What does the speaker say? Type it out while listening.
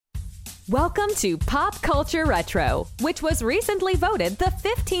Welcome to Pop Culture Retro, which was recently voted the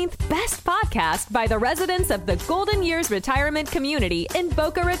 15th best podcast by the residents of the Golden Years Retirement Community in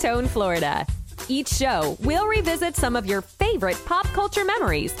Boca Raton, Florida. Each show, we'll revisit some of your favorite pop culture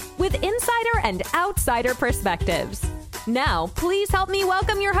memories with insider and outsider perspectives. Now, please help me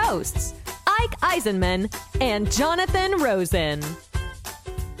welcome your hosts, Ike Eisenmann and Jonathan Rosen.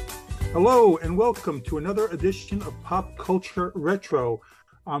 Hello, and welcome to another edition of Pop Culture Retro.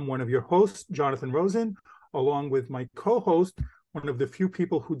 I'm one of your hosts, Jonathan Rosen, along with my co-host, one of the few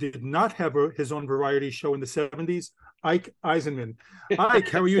people who did not have his own variety show in the 70s, Ike Eisenmann. Ike,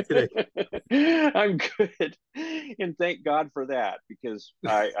 how are you today? I'm good, and thank God for that, because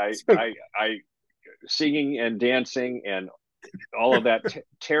I singing and dancing and all of that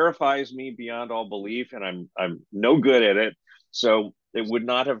terrifies me beyond all belief, and I'm no good at it. So it wouldn't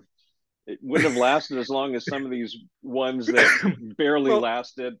have lasted as long as some of these ones that barely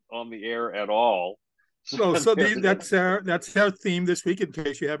lasted on the air at all. That's our theme this week, in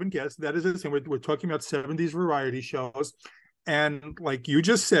case you haven't guessed. That is the thing. We're talking about 70s variety shows. And like you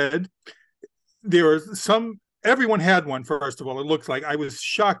just said, there are everyone had one, first of all. It looks like I was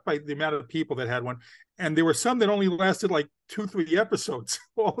shocked by the amount of people that had one. And there were some that only lasted like 2-3 episodes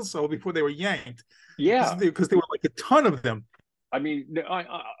also before they were yanked. Yeah. Because there were like a ton of them. I mean,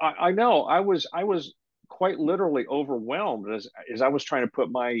 I know I was quite literally overwhelmed as I was trying to put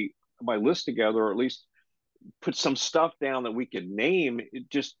my list together, or at least put some stuff down that we could name.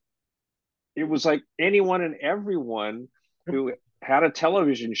 It was like anyone and everyone who had a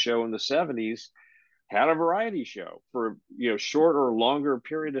television show in the 70s had a variety show for, short or longer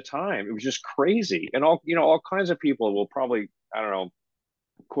period of time. It was just crazy. And all kinds of people will probably, I don't know,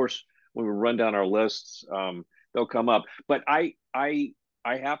 of course, when we run down our lists, they'll come up. But I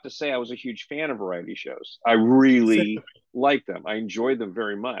have to say I was a huge fan of variety shows. I really liked them. I enjoyed them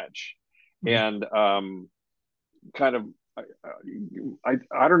very much. And kind of,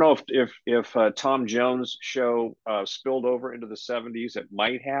 I don't know if Tom Jones' show spilled over into the 70s. It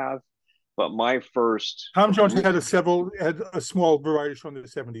might have, but my first Tom Jones had a small variety show in the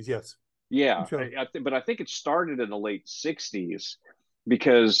 70s. Yes. Yeah, but I think it started in the late 60s,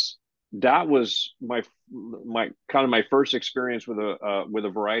 because that was my kind of my first experience with a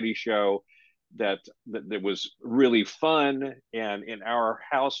variety show that was really fun. And in our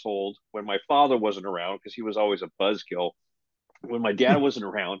household, when my father wasn't around, because he was always a buzzkill, when my dad wasn't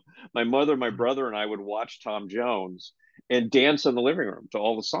around, my mother, my brother, and I would watch Tom Jones and dance in the living room to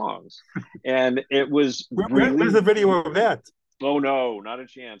all the songs. And it was where's the video of that? Oh no, not a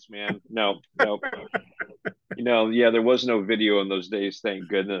chance, man. No. Yeah, there was no video in those days, thank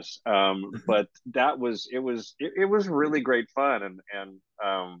goodness. But it was really great fun, and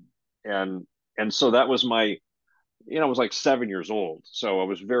so that was my, I was like 7 years old, so I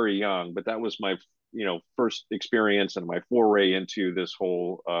was very young, but that was my first experience and my foray into this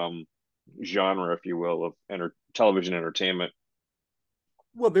whole genre, if you will, of television entertainment.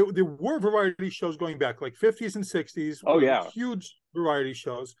 Well, there were variety shows going back, like 50s and 60s. Oh yeah, huge variety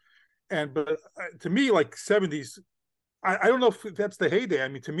shows. But to me, like 70s, I don't know if that's the heyday. I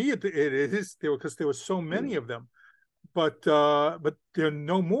mean, to me, it is there, because there were so many of them. But there are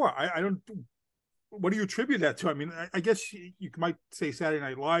no more. I don't. What do you attribute that to? I mean, I guess you might say Saturday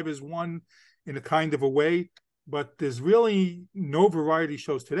Night Live is one in a kind of a way, but there's really no variety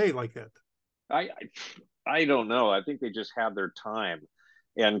shows today like that. I don't know. I think they just have their time.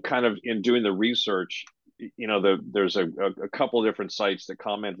 And kind of in doing the research, there's a couple of different sites that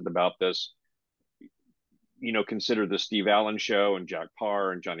commented about this. Consider the Steve Allen Show and Jack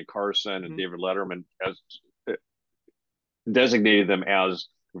Parr and Johnny Carson and David Letterman as designated them as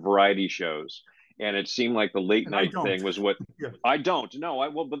variety shows. And it seemed like the late night thing was what I don't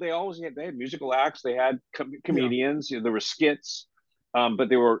know. But they had musical acts. They had comedians. There were skits, but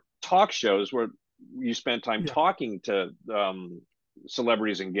there were talk shows where you spent time talking to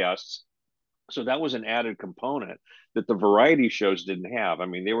celebrities and guests. So that was an added component that the variety shows didn't have. I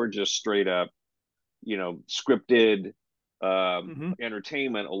mean, they were just straight up, scripted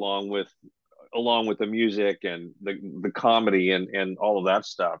entertainment along with the music and the comedy and all of that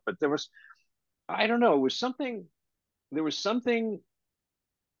stuff. But there was, I don't know, there was something,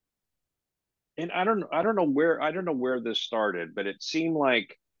 and I don't know where this started, but it seemed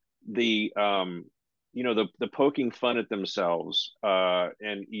like the the poking fun at themselves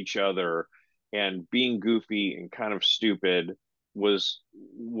and each other and being goofy and kind of stupid was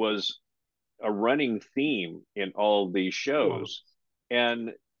a running theme in all of these shows.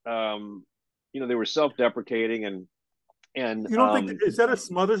 And they were self-deprecating, and And You don't think is that a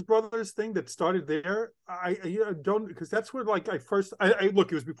Smothers Brothers thing that started there? Don't, because that's where like I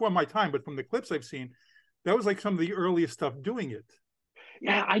look, it was before my time, but from the clips I've seen, that was like some of the earliest stuff doing it.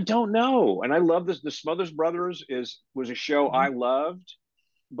 yeah, I don't know. And I love this. The Smothers Brothers was a show I Mm-hmm. loved.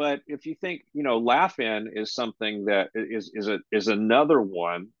 But if you think, Laugh-In is something that is another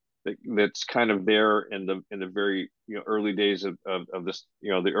one that's kind of there in the very early days of this,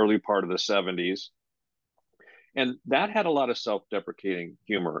 the early part of the 70s. And that had a lot of self-deprecating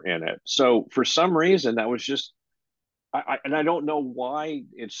humor in it. So for some reason that was just and I don't know why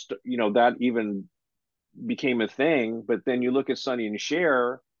it's that even became a thing. But then you look at Sonny and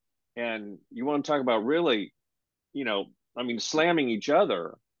Cher, and you want to talk about really, I mean, slamming each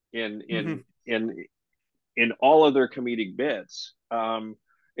other in Mm-hmm. in in in all of their comedic bits.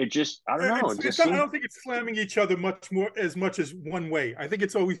 It just, I don't know. It It's just not, I seemed, don't think it's slamming each other much as one way. I think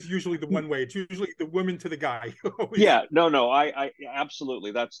it's always usually the one way. It's usually the woman to the guy. Always. yeah, no, I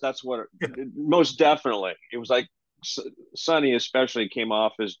absolutely. That's what most definitely. It was like Sonny especially came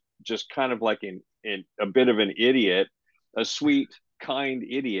off as just kind of like in a bit of an idiot, a sweet, kind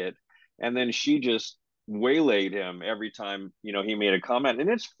idiot, and then she just waylaid him every time he made a comment, and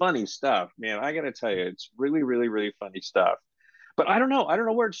it's funny stuff, man. I got to tell you, it's really, really, really funny stuff. But I don't know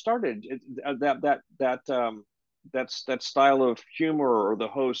where it started. That style of humor, or the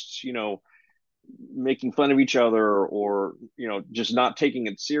hosts, making fun of each other, or just not taking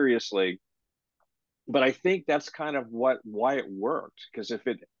it seriously. But I think that's kind of why it worked, because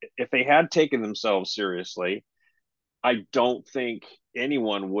if they had taken themselves seriously, I don't think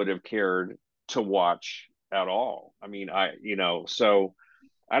anyone would have cared to watch at all. I mean, so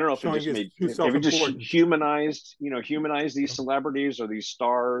I don't know if Showing is too if it just self-important. humanized these celebrities or these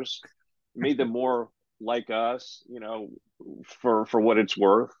stars, made them more like us, for what it's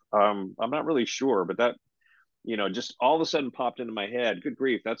worth. I'm not really sure, but that, just all of a sudden popped into my head. Good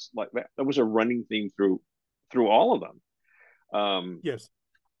grief, that's like that was a running theme through all of them. Yes.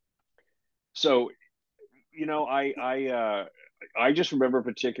 So, I just remember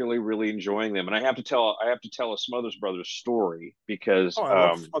particularly really enjoying them, and I have to tell a Smothers Brothers story because Oh, I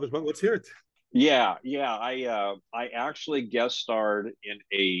love Smothers, but let's hear it. yeah, I actually guest starred in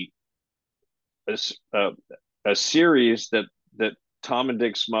a, a, a series that Tom and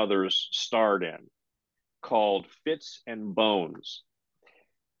Dick Smothers starred in, called Fits and Bones.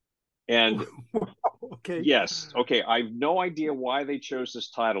 And Okay. yes, okay, I have no idea why they chose this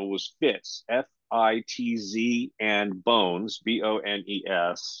title. It was Fitz, Fitz, and Bones,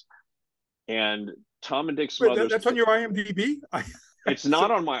 Bones. And Tom and Dick Wait, Smothers, that's on your IMDb? it's So,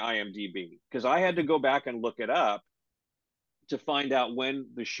 not on my IMDb because I had to go back and look it up to find out when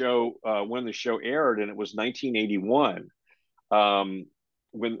the show aired, and it was 1981,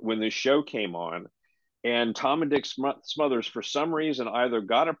 when the show came on. And Tom and Dick Smothers, for some reason, either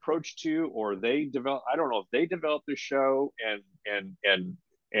got approached to, or they developed. I don't know if they developed the show and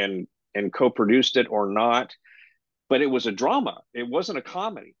co-produced it or not, but it was a drama. It wasn't a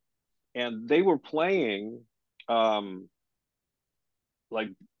comedy, and they were playing, um, like,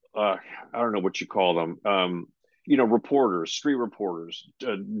 I don't know what you call them. Reporters, street reporters.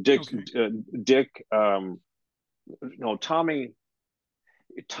 okay. Dick, no,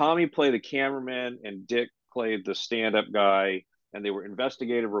 Tommy played the cameraman, and Dick played the stand-up guy, and they were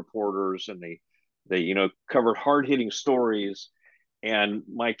investigative reporters, and they covered hard-hitting stories. And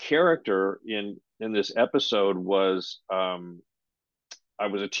my character in this episode was, I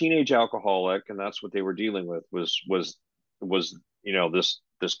was a teenage alcoholic, and that's what they were dealing with, was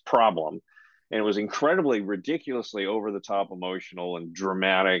this problem. And it was incredibly, ridiculously over the top emotional and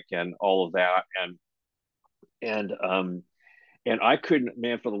dramatic and all of that. And and I couldn't,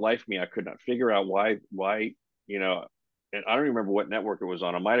 man, for the life of me, I could not figure out why, you know, and I don't remember what network it was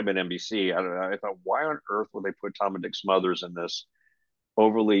on. It might have been NBC. I don't know. I thought, why on earth would they put Tom and Dick Smothers in this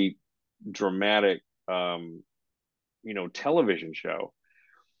overly dramatic, television show?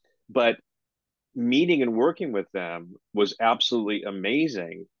 But meeting and working with them was absolutely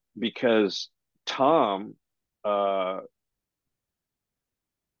amazing, because Tom, uh,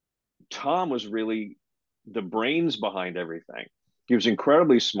 Tom was really the brains behind everything. He was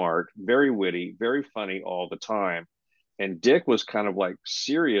incredibly smart, very witty, very funny all the time. And Dick was kind of like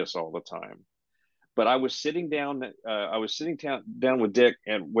serious all the time. But I was sitting down with Dick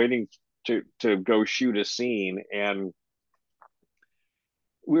and waiting to go shoot a scene, and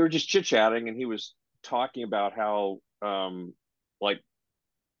we were just chit chatting, and he was talking about how, like,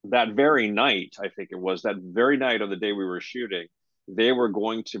 that very night, I think it was that very night of the day we were shooting, they were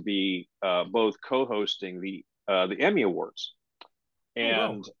going to be, both co-hosting the Emmy Awards. Oh,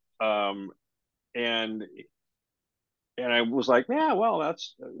 wow. And um, and and I was like, yeah, well,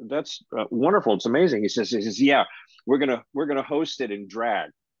 that's wonderful. It's amazing. He says, yeah, we're gonna host it in drag.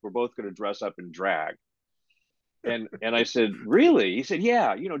 We're both gonna dress up in drag. And I said, really? He said,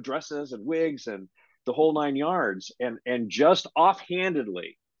 yeah, dresses and wigs and the whole nine yards. And just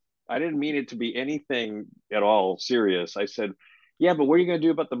offhandedly, I didn't mean it to be anything at all serious. I said, yeah, but what are you going to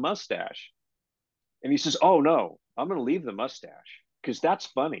do about the mustache? And he says, oh no, I'm going to leave the mustache because that's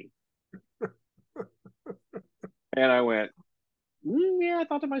funny. And I went, yeah. I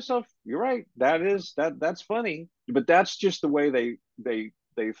thought to myself, you're right. That's funny, but that's just the way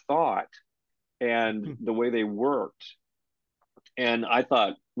they thought and the way they worked. And I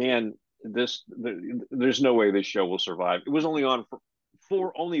thought, man, there's no way this show will survive. It was only on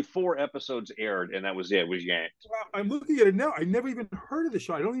for only 4 episodes aired, and that was it. It was yanked. Well, I'm looking at it now. I never even heard of the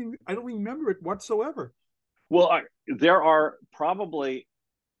show. I don't remember it whatsoever. Well, there are probably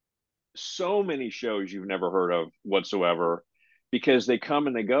so many shows you've never heard of whatsoever because they come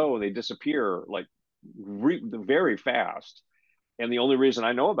and they go and they disappear like very fast. And the only reason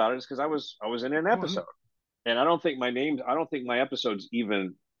I know about it is because I was in an episode. And I don't think my episodes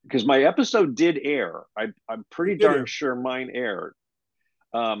even, because my episode did air. I'm pretty darn sure mine aired.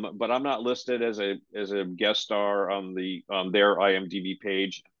 But I'm not listed as a guest star on their IMDb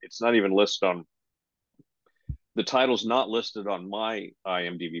page. It's not even listed on the title's not listed on my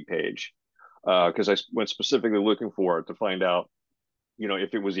IMDb page because I went specifically looking for it to find out,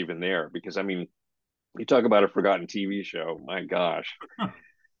 if it was even there. Because I mean, you talk about a forgotten TV show, my gosh.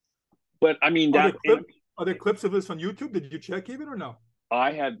 But I mean, are there clips of this on YouTube? Did you check even or no?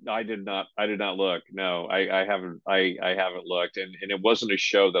 I did not look. No, I haven't looked, and it wasn't a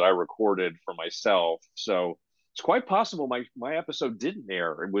show that I recorded for myself. So it's quite possible my episode didn't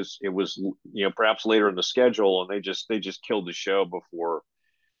air. It was perhaps later in the schedule, and they just killed the show before.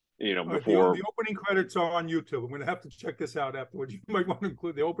 Before the opening credits are on YouTube. I'm going to have to check this out afterwards. You might want to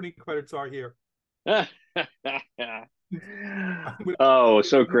include the opening credits are here. Oh,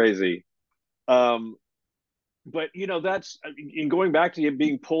 so crazy. But that's in going back to it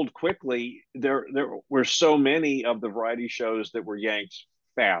being pulled quickly. There were so many of the variety shows that were yanked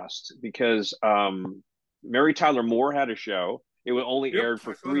fast because Mary Tyler Moore had a show. It was only aired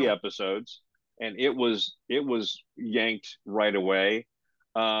for 3 episodes, and it was yanked right away.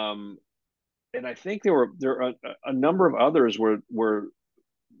 And I think there are a number of others where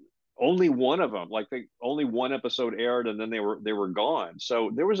only one of them, only one episode aired, and then they were gone.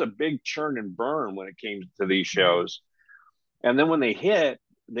 So there was a big churn and burn when it came to these shows. And then when they hit,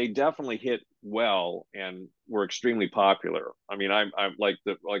 they definitely hit well and were extremely popular. I mean, I'm like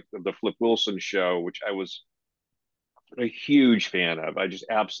the Flip Wilson show, which I was a huge fan of. I just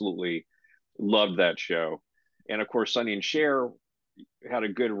absolutely loved that show. And of course, Sonny and Cher had a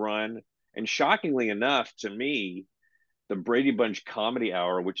good run. And shockingly enough, to me, the Brady Bunch Comedy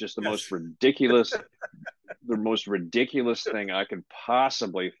Hour, which is the most ridiculous thing I could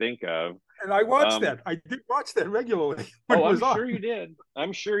possibly think of. And I watched that. I did watch that regularly. I'm sure you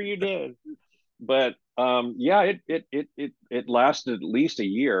did. But it lasted at least a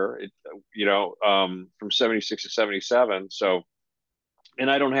year. From 76 to 77. So,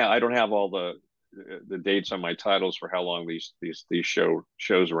 and I don't have all the dates on my titles for how long these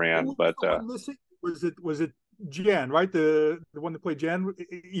shows ran. But was it Jan, right? The one that played Jan,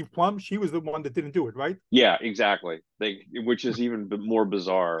 Eve Plum. She was the one that didn't do it, right? Yeah, exactly. Which is even more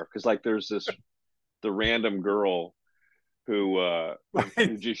bizarre because there's the random girl who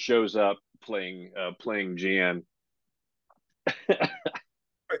just shows up playing Jan.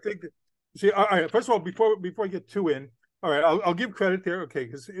 I think. See, all right. First of all, before I get too in, all right, I'll give credit there, okay,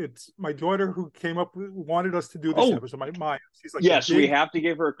 because it's my daughter who wanted us to do this episode. My she's like, yes, we have to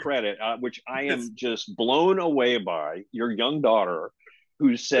give her credit, which I am just blown away by. Your young daughter,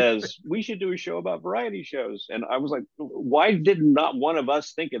 who says we should do a show about variety shows, and I was like, why did not one of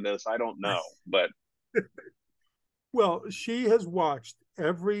us think of this? I don't know, but well, she has watched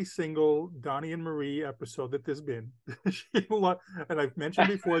every single Donny and Marie episode that there's been. And I've mentioned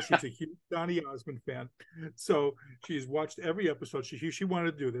before, she's a huge Donny Osmond fan. So she's watched every episode. She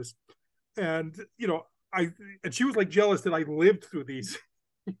wanted to do this. And, and she was like jealous that I lived through these,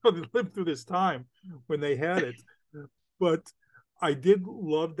 lived through this time when they had it. But I did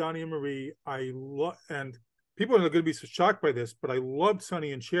love Donny and Marie. And people are going to be so shocked by this, but I loved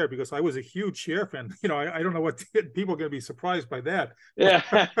Sonny and Cher because I was a huge Cher fan. I don't know what people are going to be surprised by that. Yeah,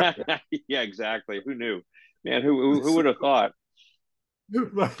 yeah, exactly. Who knew, man? Who would have thought?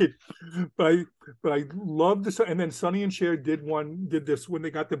 Right, but I loved this. And then Sonny and Cher did this when they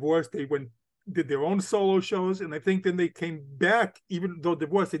got divorced. They did their own solo shows, and I think then they came back, even though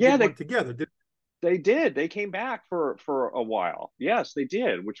divorced. They did one together. They did. They came back for a while. Yes, they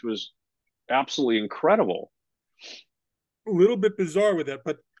did, which was absolutely incredible. A little bit bizarre with that,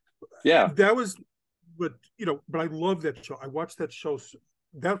 but Yeah. that was, but but I love that show. I watched that show.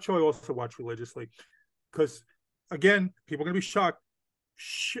 That show I also watch religiously because, again, people are gonna be shocked.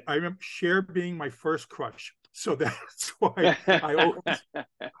 I remember Cher being my first crush, so that's why I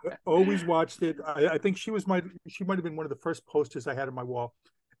always watched it. I think she might have been one of the first posters I had on my wall.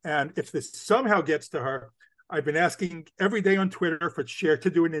 And if this somehow gets to her, I've been asking every day on Twitter for Cher to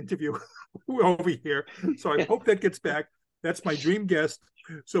do an interview over here. So I hope that gets back. That's my dream guest.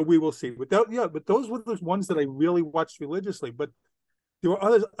 So we will see. But but those were the ones that I really watched religiously. But there were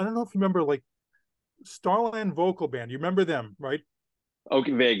others. I don't know if you remember, like Starland Vocal Band. You remember them, right?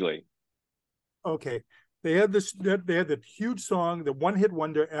 Okay, vaguely. Okay. They had that huge song, the one hit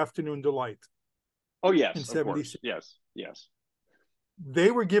wonder, Afternoon Delight, Oh in yes, of course. 76. Yes, yes.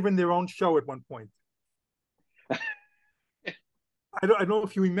 They were given their own show at one point. I don't know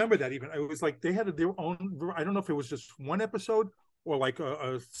if you remember that even. It was like they had their own, I don't know if it was just one episode or like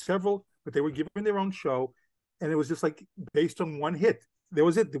several, but they were given their own show. And it was just like based on one hit. There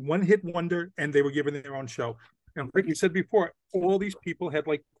was the one hit wonder, and they were given their own show. And like you said before, all these people had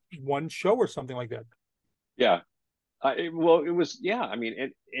like one show or something like that. Yeah. Well, it was, yeah. I mean,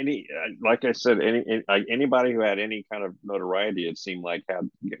 any like I said, anybody who had any kind of notoriety, it seemed like had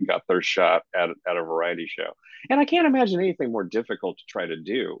got their shot at a variety show, and I can't imagine anything more difficult to try to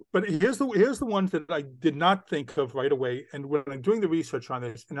do. But here's the ones that I did not think of right away. And when I'm doing the research on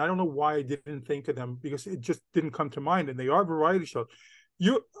this, and I don't know why I didn't think of them because it just didn't come to mind. And they are variety shows.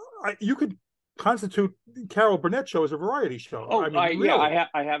 You could constitute Carol Burnett show as a variety show. Oh, I mean, really.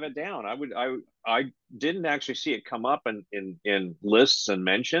 I have it down. I didn't actually see it come up in lists and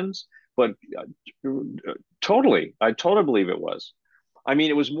mentions, but totally, I totally believe it was. I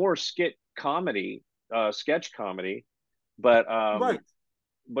mean, it was more skit comedy, sketch comedy, but Right.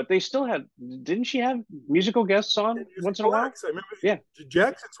 but they still had. Didn't she have musical guests on once in a Musical while? acts. I remember Yeah, the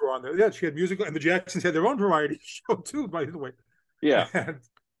Jacksons were on there. Yeah, she had musical, and the Jacksons had their own variety show too, by the way. yeah, And,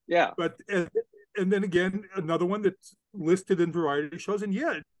 yeah, but and then again, another one that's listed in variety shows, and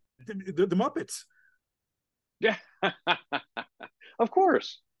yeah, the Muppets. yeah. Of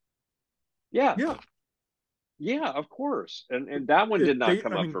course, yeah, Yeah, yeah, of course. And that one did not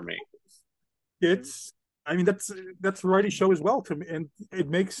come I up mean, for me. it's. I mean, that's variety show as well to me, and it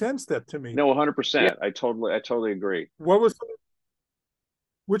makes sense that to me. No, 100%. I totally agree. What was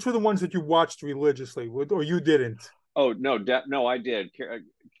which were the ones that you watched religiously, or you didn't? Oh no, no, I did.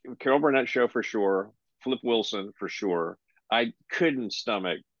 Carol Burnett show for sure. Flip Wilson for sure. I couldn't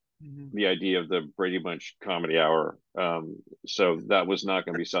stomach Mm-hmm. the idea of the Brady Bunch comedy hour. So that was not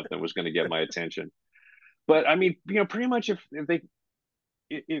going to be something that was going to get my attention. But I mean, pretty much if they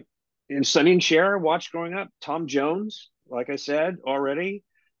if, in Sonny and Cher watched growing up, Tom Jones, like I said already,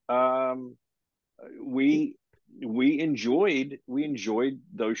 um, we we enjoyed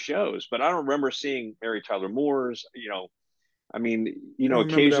those shows. But I don't remember seeing Mary Tyler Moore's. I mean, I don't remember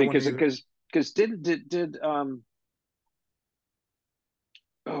that occasionally one either. because did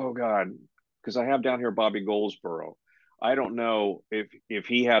oh God, because I have down here Bobby Goldsboro. I don't know if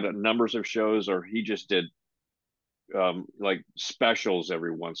he had numbers of shows or he just did like specials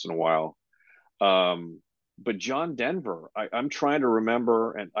every once in a while. Um, but John Denver, I'm trying to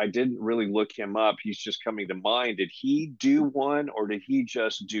remember, and I didn't really look him up. He's just coming to mind. Did he do one, or did he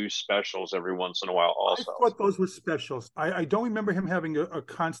just do specials every once in a while? I Also, thought those were specials. I don't remember him having a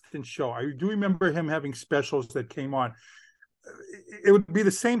constant show. I do remember him having specials that came on. It would be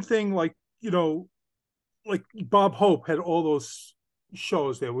the same thing, like like Bob Hope had all those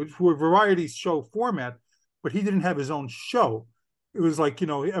shows there, which were variety show format, but he didn't have his own show. It was like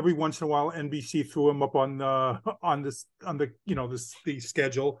every once in a while NBC threw him up on the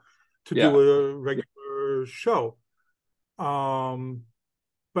schedule to yeah, do a regular show. Um,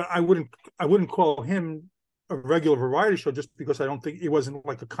 but I wouldn't call him a regular variety show just because I don't think it wasn't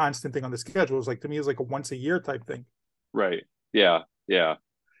like a constant thing on the schedule. It was like, to me, it's like a once a year type thing. right, yeah, yeah.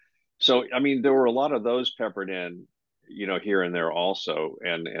 So I mean, there were a lot of those peppered in, here and there also,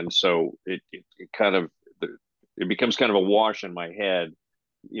 and so it kind of it becomes kind of a wash in my head,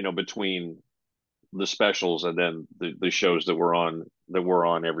 between the specials and then the shows that were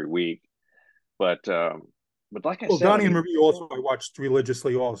on every week. But like I Well, said, I Donny and mean, Marie also I watched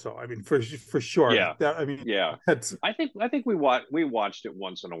religiously. Also, I mean, for sure. yeah, That I mean, yeah. that's I think we watched it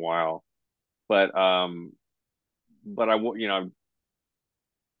once in a while, but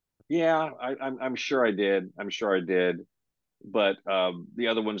yeah, I'm sure I did. I'm sure I did. But the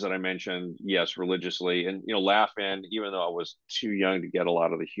other ones that I mentioned, yes, religiously, and Laugh In, even though I was too young to get a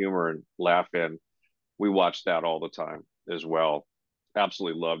lot of the humor and Laugh In, we watched that all the time as well.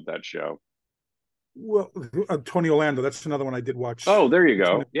 Absolutely loved that show. Well, Tony Orlando, that's another one I did watch. Oh, there you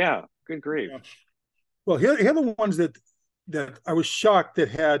Tony, go. Yeah, good grief. yeah. Well, here are the ones that I was shocked that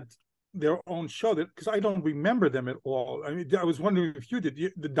had their own show, that because I don't remember them at all. I mean, I was wondering if you did.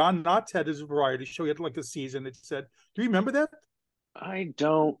 The Don Knotts had his variety show. He had like a season. It said, "Do you remember that?" I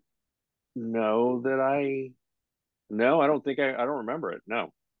don't know that I. No, I don't think I don't remember it.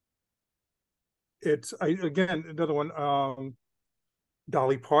 No. It's again another one.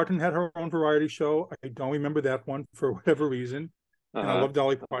 Dolly Parton had her own variety show. I don't remember that one for whatever reason, and I Uh-huh. love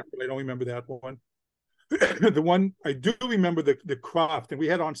Dolly Parton, but I don't remember that one. The one I do remember, the Croft, and we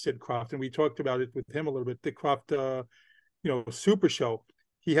had on Sid Croft, and we talked about it with him a little bit. The Croft, super show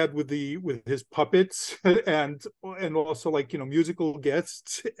he had with his puppets and also like musical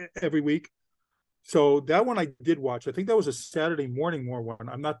guests every week. So that one I did watch. I think that was a Saturday morning more one.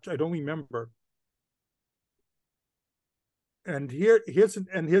 I don't remember. And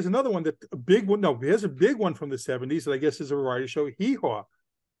here's another one, that a big one. No, here's a big one from the 70s that I guess is a variety show. Hee Haw.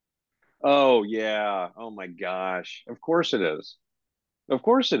 Oh yeah. Oh my gosh. Of course it is. Of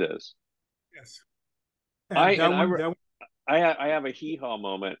course it is. Yes. I And and I that one, I have a hee haw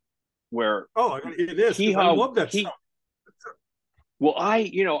moment where oh, it is, hee because I haw love that he song. well I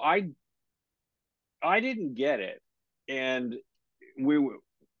didn't get it, and we were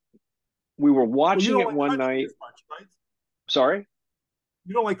we were Well, you watching don't it like one country night. as much, right? Sorry.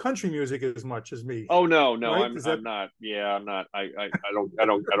 You don't like country music as much as me, Oh no, right? Is that I'm not. Yeah, I'm not. I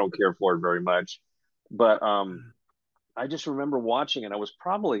don't care for it very much. But I just remember watching it. I was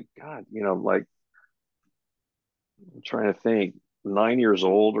probably God, like I'm trying to think, 9 years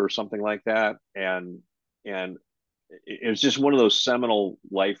old or something like that, and it was just one of those seminal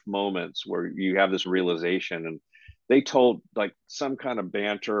life moments where you have this realization. And they told like some kind of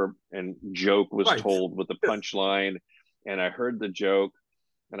banter and joke was right? told with the Yes. punchline, and I heard the joke.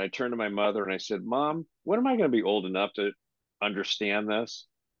 And I turned to my mother and I said, Mom, when am I going to be old enough to understand this?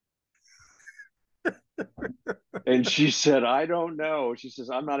 And she said, I don't know. She says,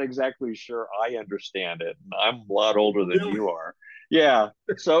 I'm not exactly sure I understand it. I'm a lot older than Really? you are. Yeah.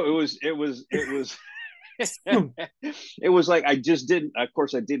 So it was like I just didn't, of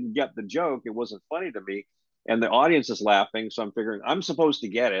course, I didn't get the joke. It wasn't funny to me. And the audience is laughing. So I'm figuring I'm supposed to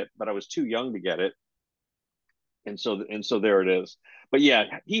get it, but I was too young to get it. And so there it is. But yeah,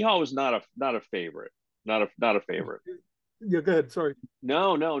 Hee Haw was not a favorite, not a favorite. Yeah, go ahead. Sorry.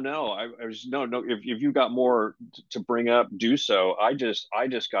 No. I was no. If you got more to bring up, do so. I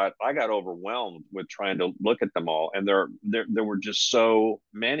got overwhelmed with trying to look at them all, and there were just so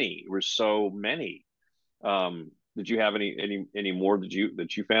many. There were so many. Did you have any more that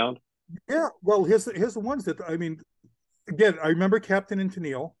you found? Yeah. Well, here's the ones that I mean. Again, I remember Captain and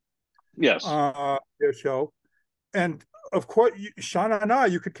Tennille, Yes. their show, and of course, Shana and I,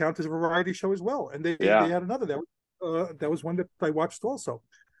 you could count as a variety show as well. And they Yeah. had another that was one that I watched also.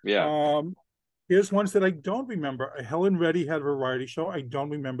 Yeah. Um, Here's ones that I don't remember. Helen Reddy had a variety show. I don't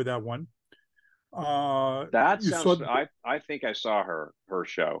remember that one. That You saw, sounds. I think I saw her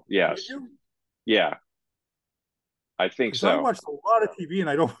show. did Yes. you? Yeah. I think Because I so. watched a lot of TV and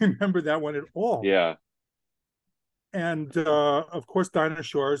I don't remember that one at all. Yeah. And of course, Dinah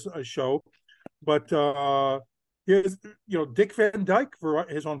Shore's a show, but here's Dick Van Dyke for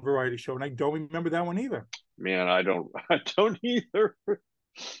his own variety show, and I don't remember that one either. Man, I don't. I don't either.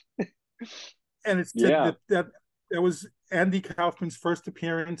 And it said Yeah. that was Andy Kaufman's first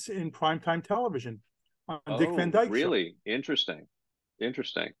appearance in primetime television on Dick Van Oh, Dyke show. really? Interesting.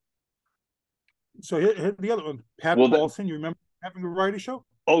 Interesting. So here the other one, Pat Well, Paulson. You remember having a variety show?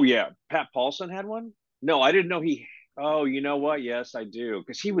 oh yeah, Pat Paulson had one. No, I didn't know he. Oh, you know what? Yes, I do,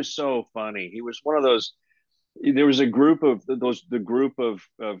 because he was so funny. He was one of those. There was a group of the group of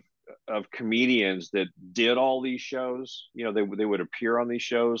comedians that did all these shows. They would appear on these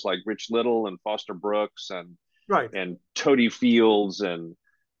shows like Rich Little and Foster Brooks Right. and Toady Fields and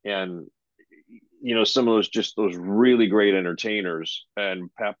some of those really great entertainers. And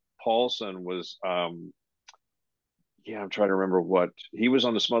Pat Paulson was yeah, I'm trying to remember what he was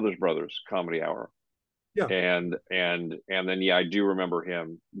on the Smothers Brothers Comedy Hour. Yeah. And then yeah, I do remember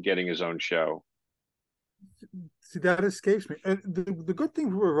him getting his own show. See, that escapes me. And the good thing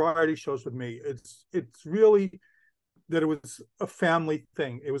for variety shows with me, it's really that it was a family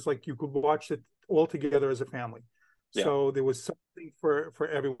thing. It was like you could watch it all together as a family. Yeah. So there was something for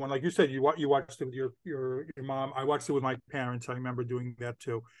everyone. Like you said, you watched it with your mom. I watched it with my parents. I remember doing that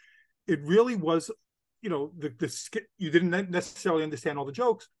too. It really was, you didn't necessarily understand all the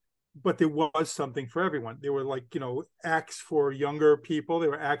jokes, but there was something for everyone. There were, like, acts for younger people. There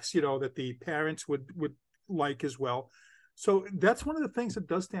were acts, that the parents would like as well. So that's one of the things that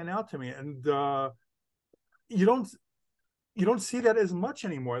does stand out to me. And you don't see that as much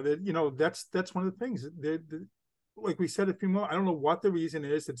anymore. That that's one of the things. Like we said a few more, I don't know what the reason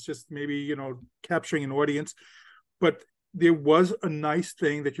is. It's just maybe, capturing an audience, but there was a nice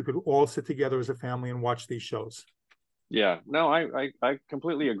thing that you could all sit together as a family and watch these shows. Yeah, no, I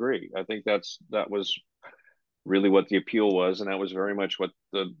completely agree. I think that was really what the appeal was, and that was very much what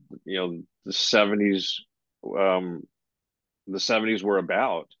the 70s the 70s were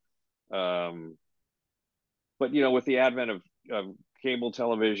about. Um, but with the advent of cable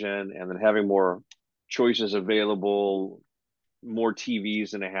television and then having more choices available, more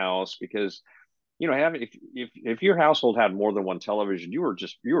TVs in a house, because having if your household had more than one television, you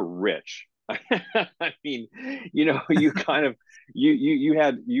were rich. I mean, you kind of you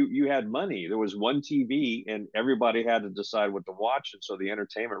had money. There was one TV, and everybody had to decide what to watch, and so the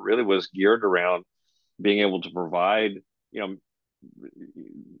entertainment really was geared around being able to you know,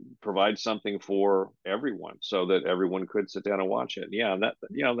 provide something for everyone, so that everyone could sit down and watch it. Yeah, and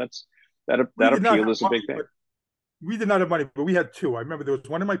that appeal is a big thing. We did not have money, but we had two. I remember there was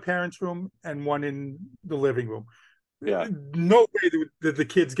one in my parents' room and one in the living room. Yeah. No way did the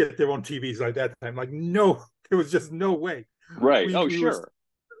kids get their own TVs like that time. Like, no, there was just no way. Right. We sure.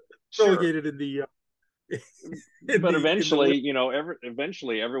 Relegated in the. But eventually,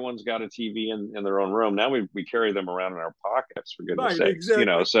 eventually everyone's got a TV in their own room. Now we carry them around in our pockets, for goodness sakes. Exactly.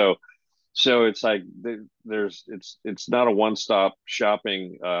 So it's like it's not a one-stop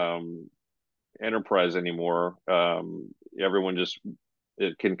shopping enterprise anymore. Everyone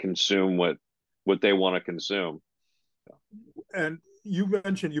it can consume what they want to consume. And you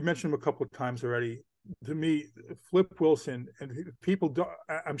mentioned him a couple of times already. To me, Flip Wilson, and people,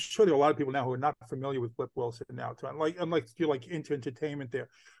 I'm sure there are a lot of people now who are not familiar with Flip Wilson now. Unlike if you're like into entertainment there,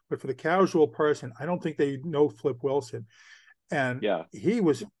 but for the casual person, I don't think they know Flip Wilson. And he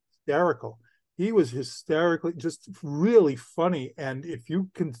was hysterical. He was hysterically, just really funny. And if you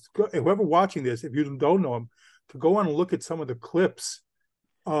can, whoever watching this, if you don't know him, to go on and look at some of the clips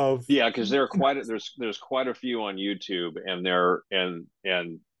of because there's quite a few on YouTube, and they're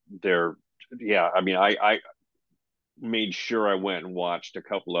I mean, I made sure I went and watched a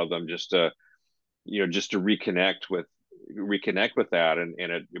couple of them just to reconnect with that, and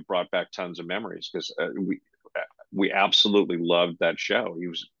it brought back tons of memories, because we absolutely loved that show. He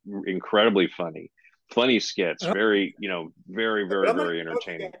was incredibly funny skits, very very very very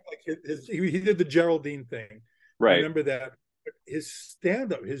entertaining. He did the Geraldine thing, right? I remember that. His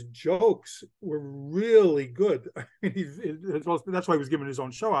stand-up, his jokes were really good. I mean, that's why he was given his own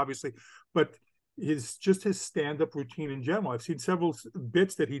show, obviously. But his stand-up routine in general, I've seen several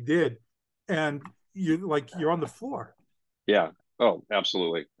bits that he did, and you're on the floor. Yeah. Oh,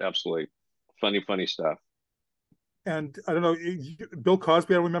 absolutely, funny stuff. And I don't know, Bill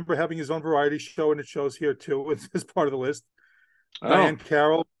Cosby, I remember having his own variety show, and it shows here too as part of the list. Diane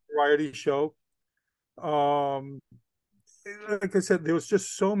Carroll variety show. Like I said, there was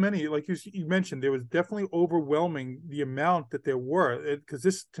just so many. Like you mentioned, there was definitely overwhelming the amount that there were. Because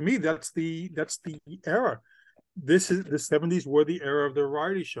this, to me, that's the era. This is the 70s were the era of the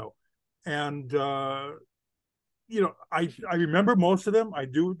variety show, and I remember most of them. I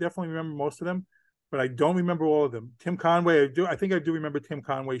do definitely remember most of them, but I don't remember all of them. Tim Conway, I think I do remember Tim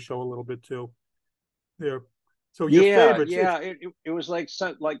Conway's show a little bit too. There. So your favorites? Yeah. It was like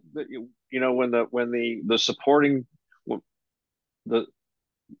when the supporting.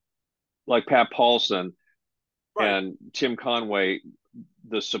 Like Pat Paulson and Tim Conway,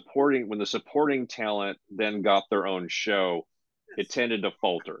 when the supporting talent then got their own show, it tended to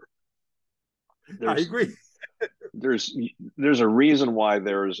falter. I agree. there's a reason why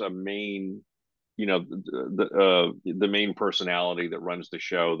there's a main, the main personality that runs the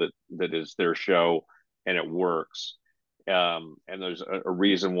show, that is their show, and it works. And there's a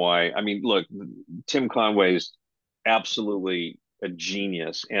reason why. I mean, look, Tim Conway's absolutely a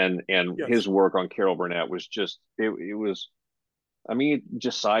genius, and his work on Carol Burnett was just it was, I mean,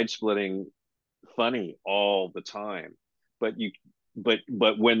 just side splitting funny all the time. But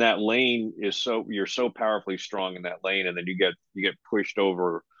when that lane is you're so powerfully strong in that lane, and then you get pushed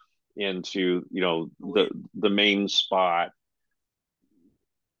over into the main spot,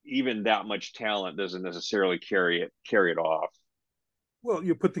 even that much talent doesn't necessarily carry it off. Well,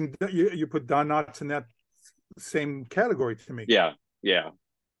 you put Don Knotts in that same category to me. Yeah.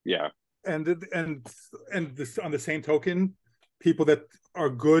 And this, on the same token, people that are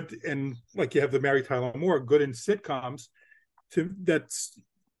good, and like you have the Mary Tyler Moore, good in sitcoms,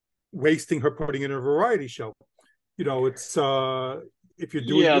 wasting her putting in a variety show. It's if you're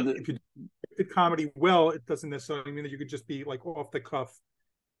doing Yeah, if you do comedy well, it doesn't necessarily mean that you could just be like off the cuff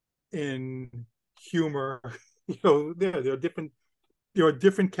in humor. There are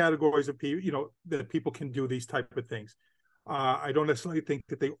different categories of people, that people can do these type of things. I don't necessarily think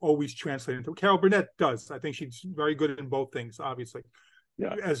that they always translate into. Carol Burnett does. I think she's very good in both things, obviously,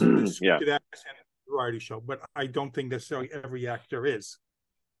 yeah, as the yeah, scripted actress and variety show. But I don't think necessarily every actor is.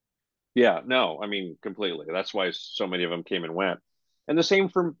 yeah. No, I mean completely. That's why so many of them came and went. And the same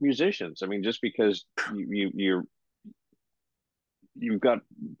for musicians. I mean, just because you've got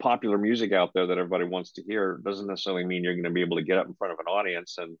popular music out there that everybody wants to hear doesn't necessarily mean you're going to be able to get up in front of an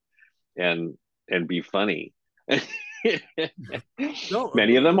audience and and be funny. No,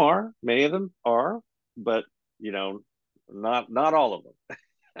 Many of them are, but not all of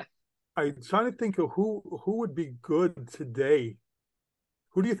them. I'm trying to think of who would be good today.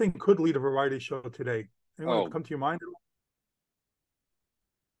 Who do you think could lead a variety show today? Anyone Oh, come to your mind?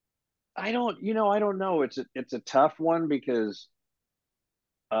 I don't know. It's a tough one because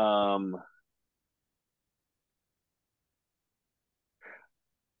um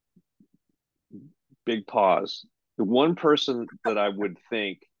big pause. The one person that I would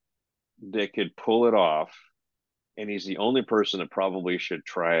think that could pull it off, and he's the only person that probably should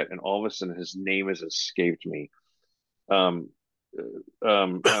try it, and all of a sudden his name has escaped me. Um,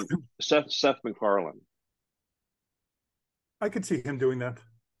 Seth MacFarlane. I could see him doing that.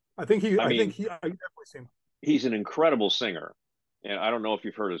 I mean, I definitely see him. he's an incredible singer, and I don't know if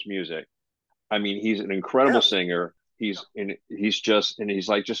you've heard his music. I mean, he's an incredible Yes. singer. He's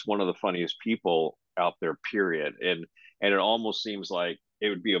like just one of the funniest people out there. Period. And it almost seems like it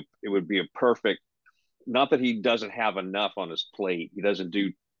would be a perfect. Not that he doesn't have enough on his plate. He doesn't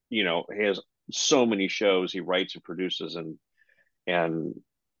do. He has so many shows he writes and produces and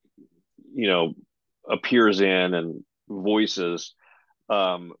you know appears in and voices.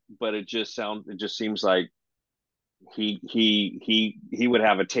 But it just seems like he would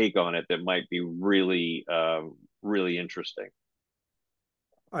have a take on it that might be really interesting.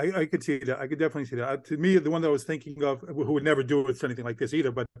 I could see that. I could definitely see that. To me, the one that I was thinking of, who would never do it, anything like this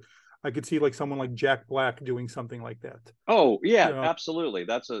either, but I could see like someone like Jack Black doing something like that. Oh You yeah, know, absolutely.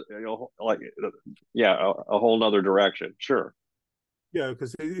 That's like yeah, a whole nother direction. Sure. yeah,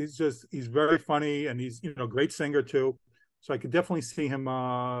 because he's very funny and he's a great singer too. So I could definitely see him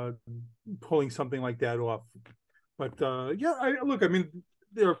pulling something like that off. But yeah, I mean,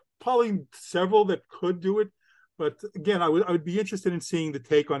 there are probably several that could do it. But again, I would be interested in seeing the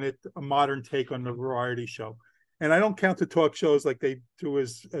take on it, a modern take on the variety show. And I don't count the talk shows like they do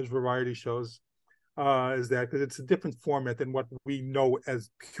as variety shows as that, because it's a different format than what we know as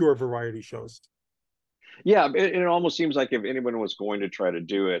pure variety shows. Yeah, it almost seems like if anyone was going to try to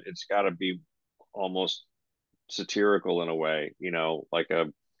do it, it's got to be almost satirical in a way, like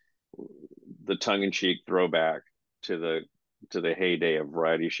the tongue in cheek throwback to the heyday of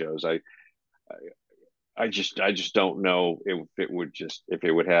variety shows. I just don't know if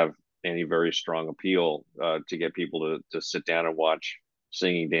it would have any very strong appeal to get people to sit down and watch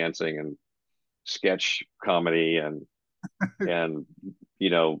singing, dancing, and sketch comedy and you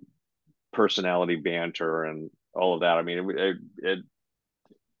know personality banter and all of that. I mean, I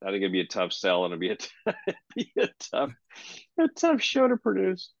think it'd be a tough sell and it'd be be a tough show to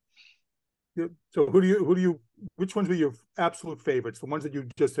produce. Yeah. So which ones were your absolute favorites? The ones that you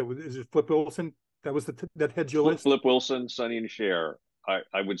just said, is it Flip Wilson? That was that heads your list? Flip Wilson, Sonny and Cher.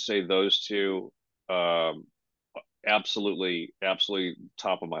 I would say those two, um, absolutely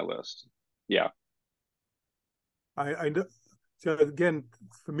top of my list. Yeah. I so again,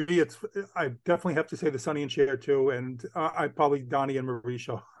 for me, I definitely have to say the Sonny and Cher too, and I probably Donny and Marie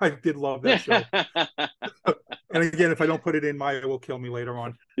show. I did love that show. And again, if I don't put it in, Maya will kill me later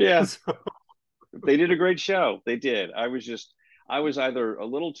on. Yeah, So, they did a great show. They did. I was either a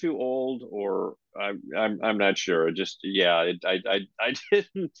little too old or I'm not sure. Just yeah, I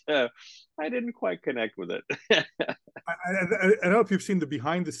didn't I didn't quite connect with it. I don't know if you've seen the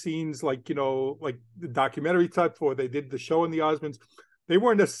behind the scenes, like like the documentary type, or they did the show in the Osmonds. They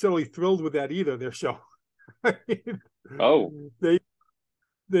weren't necessarily thrilled with that either. Their show. I mean, Oh, they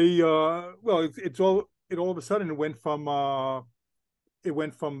well, it all of a sudden it went from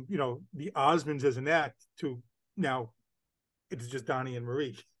the Osmonds as an act to now it's just Donny and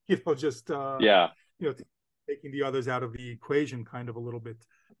Marie. Just yeah, you know taking the others out of the equation kind of a little bit.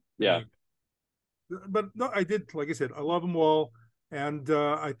 I yeah. mean, but no, I did, like I said, I love them all, and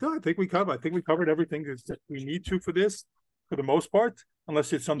I think we covered everything that we need to for this, for the most part,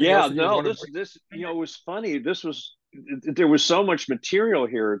 unless it's something else Yeah, that you no, want to this it was funny. This was there was so much material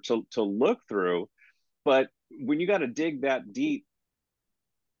here to look through, but when you got to dig that deep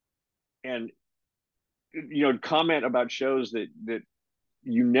and comment about shows that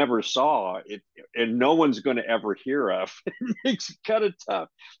you never saw it, and no one's going to ever hear of, it makes it kind of tough.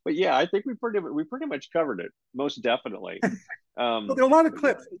 But yeah, I think we pretty much covered it, most definitely. Well, there are a lot of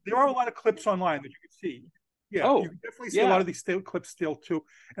clips. There are a lot of clips online that you can see. Yeah, you can definitely see a lot of these clips still too,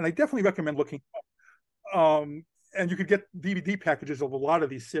 and I definitely recommend looking up. And you could get DVD packages of a lot of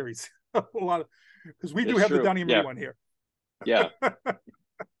these series, because we do have the Donny and Marie one here. Yeah.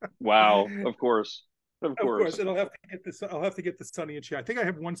 Wow. Of course. And I'll have to get this. I'll have to get the Sonny and Cher. I think I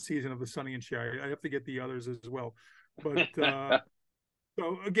have one season of the Sonny and Cher. I have to get the others as well. But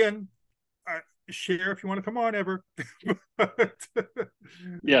so again, share if you want to come on ever.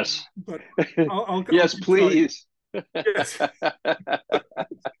 Yes. But yes, please. Yes. I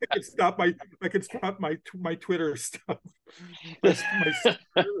could stop my Twitter stuff. my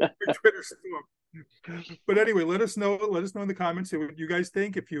Twitter stuff. But anyway, let us know in the comments what you guys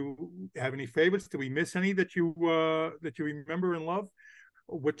think. If you have any favorites, did we miss any that you remember and love?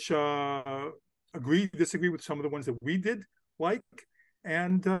 Which disagree with some of the ones that we did like.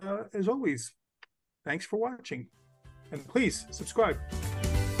 And as always, thanks for watching. And please subscribe.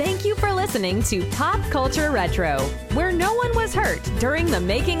 Thank you for listening to Pop Culture Retro, where no one was hurt during the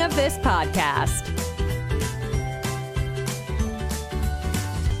making of this podcast.